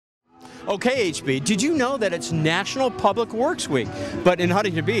Okay, HB, did you know that it's National Public Works Week? But in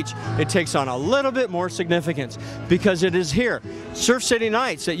Huntington Beach, it takes on a little bit more significance because it is here, Surf City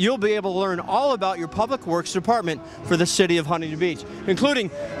Nights, that you'll be able to learn all about your public works department for the city of Huntington Beach, including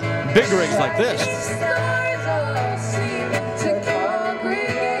big rigs like this.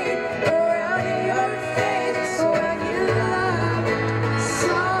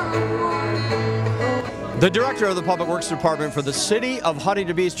 The director of the Public Works Department for the City of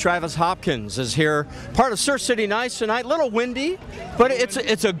Huntington Beach, Travis Hopkins, is here, part of Surf City Nights tonight. A little windy, but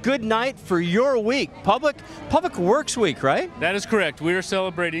it's a good night for your week, Public Works Week, right? That is correct. We are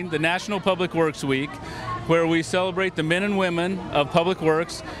celebrating the National Public Works Week, where we celebrate the men and women of public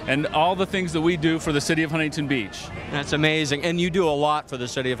works and all the things that we do for the city of Huntington Beach. That's amazing, and you do a lot for the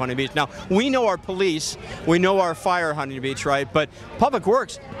city of Huntington Beach. Now, we know our police, we know our fire Huntington Beach, right? But Public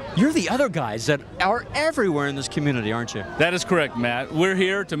Works, you're the other guys that are everywhere in this community, aren't you? That is correct, Matt. We're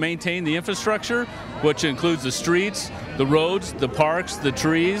here to maintain the infrastructure, which includes the streets, the roads, the parks, the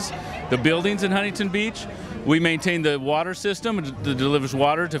trees, the buildings in Huntington Beach. We maintain the water system that delivers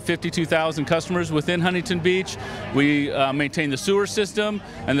water to 52,000 customers within Huntington Beach. We maintain the sewer system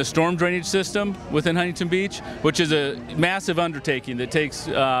and the storm drainage system within Huntington Beach, which is a massive undertaking that takes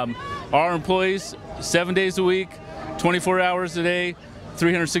our employees 7 days a week, 24 hours a day,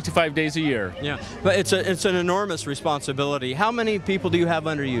 365 days a year. Yeah, but it's an enormous responsibility. How many people do you have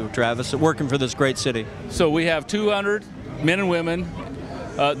under you, Travis, working for this great city? So we have 200 men and women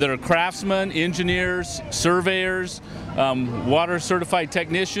that are craftsmen, engineers, surveyors, water certified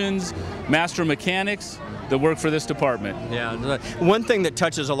technicians, master mechanics that work for this department. Yeah, one thing that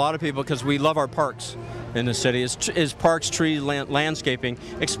touches a lot of people, because we love our parks in the city, is parks, trees, landscaping.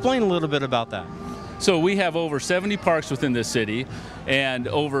 Explain a little bit about that. So we have over 70 parks within this city and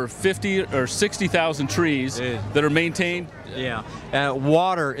over 50 or 60,000 trees that are maintained. Yeah,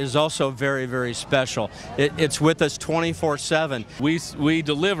 water is also very, very special. It's with us 24/7. We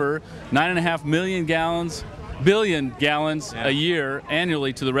deliver 9.5 billion gallons a year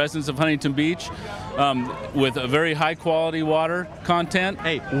annually to the residents of Huntington Beach with a very high quality water content.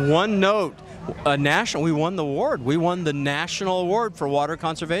 Hey, one note. We won the award. We won the national award for water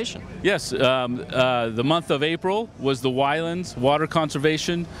conservation. Yes, the month of April was the Wylands Water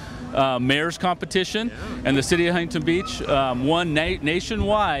Conservation Mayor's Competition, and the city of Huntington Beach won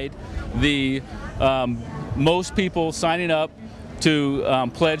nationwide the most people signing up to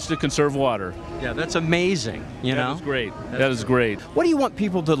pledge to conserve water. Yeah, that's amazing. You know, that is great. That is great. What do you want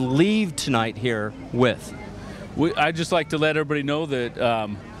people to leave tonight here with? I'd just like to let everybody know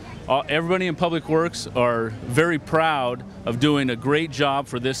that everybody in Public Works are very proud of doing a great job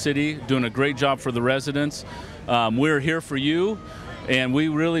for this city, doing a great job for the residents. We're here for you, and we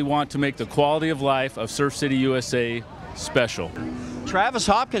really want to make the quality of life of Surf City, USA special. Travis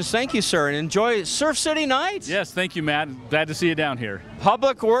Hopkins, thank you, sir, and enjoy Surf City Nights. Yes, thank you, Matt. Glad to see you down here.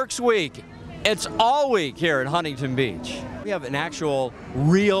 Public Works Week. It's all week here at Huntington Beach. We have an actual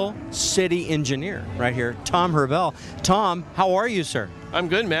real city engineer right here, Tom Herbel. Tom, how are you, sir? I'm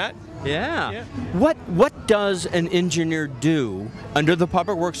good, Matt. Yeah. What does an engineer do under the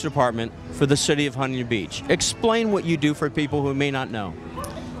Public Works Department for the city of Huntington Beach? Explain what you do for people who may not know.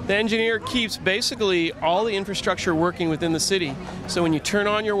 The engineer keeps basically all the infrastructure working within the city. So when you turn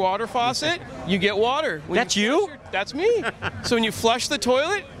on your water faucet, you get water. That's you? That's me. So when you flush the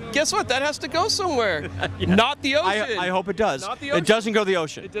toilet, guess what? That has to go somewhere. Yeah. Not the ocean. I hope it does. Not the ocean. It doesn't go to the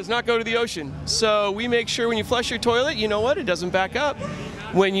ocean. It does not go to the ocean. So we make sure when you flush your toilet, you know what? It doesn't back up.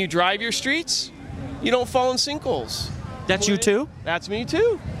 When you drive your streets, you don't fall in sinkholes. That's you too? That's me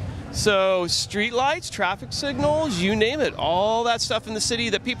too. So street lights, traffic signals, you name it, all that stuff in the city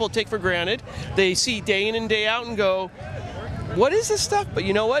that people take for granted. They see day in and day out and go, what is this stuff? But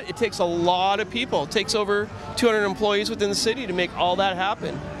you know what? It takes a lot of people. It takes over 200 employees within the city to make all that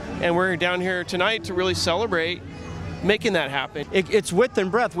happen. And we're down here tonight to really celebrate making that happen. It's width and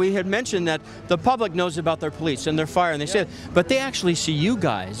breadth. We had mentioned that the public knows about their police and their fire, and they say, but they actually see you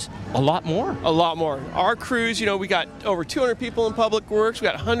guys a lot more. A lot more. Our crews, you know, we got over 200 people in Public Works. We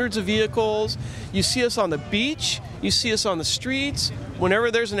got hundreds of vehicles. You see us on the beach. You see us on the streets.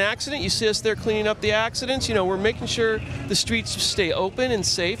 Whenever there's an accident, you see us there cleaning up the accidents. You know, we're making sure the streets stay open and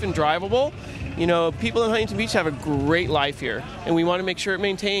safe and drivable. You know, people in Huntington Beach have a great life here, and we want to make sure it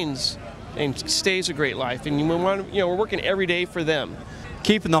maintains and stays a great life, and we want to, we're working every day for them.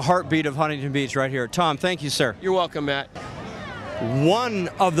 Keeping the heartbeat of Huntington Beach right here. Tom, thank you, sir. You're welcome, Matt. One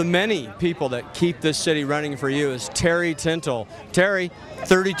of the many people that keep this city running for you is Terry Tintle. Terry,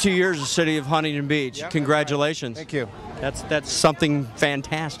 32 years of City of Huntington Beach. Yep. Congratulations. Thank you. That's something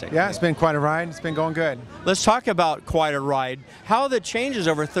fantastic. Yeah, it's been quite a ride. It's been going good. Let's talk about quite a ride. How the changes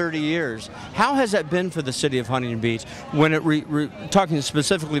over 30 years. How has that been for the city of Huntington Beach when it talking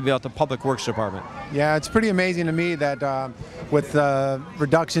specifically about the Public Works Department? Yeah, it's pretty amazing to me that with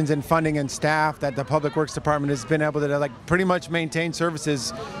reductions in funding and staff, that the Public Works Department has been able to like pretty much maintain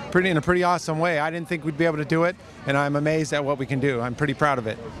services in a pretty awesome way. I didn't think we'd be able to do it, and I'm amazed at what we can do. I'm pretty proud of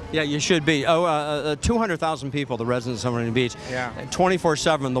it. Yeah, you should be. 200,000 people, the residents of Huntington Beach. Yeah.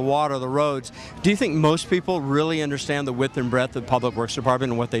 24/7, the water, the roads. Do you think most people really understand the width and breadth of the Public Works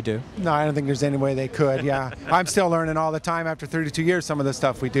Department and what they do? No, I don't think there's any way they could. Yeah, I'm still learning all the time after 32 years some of the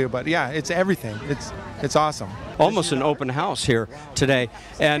stuff we do. But yeah, it's everything. It's awesome. Almost an open house here today,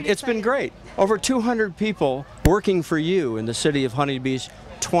 and it's been great. Over 200 people working for you in the city of Huntington Beach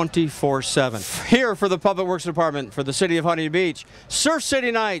 24/7. Here for the Public Works Department for the city of Huntington Beach, Surf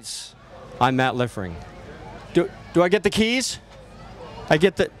City Nights. I'm Matt Liffring. Do I get the keys? I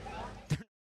get the...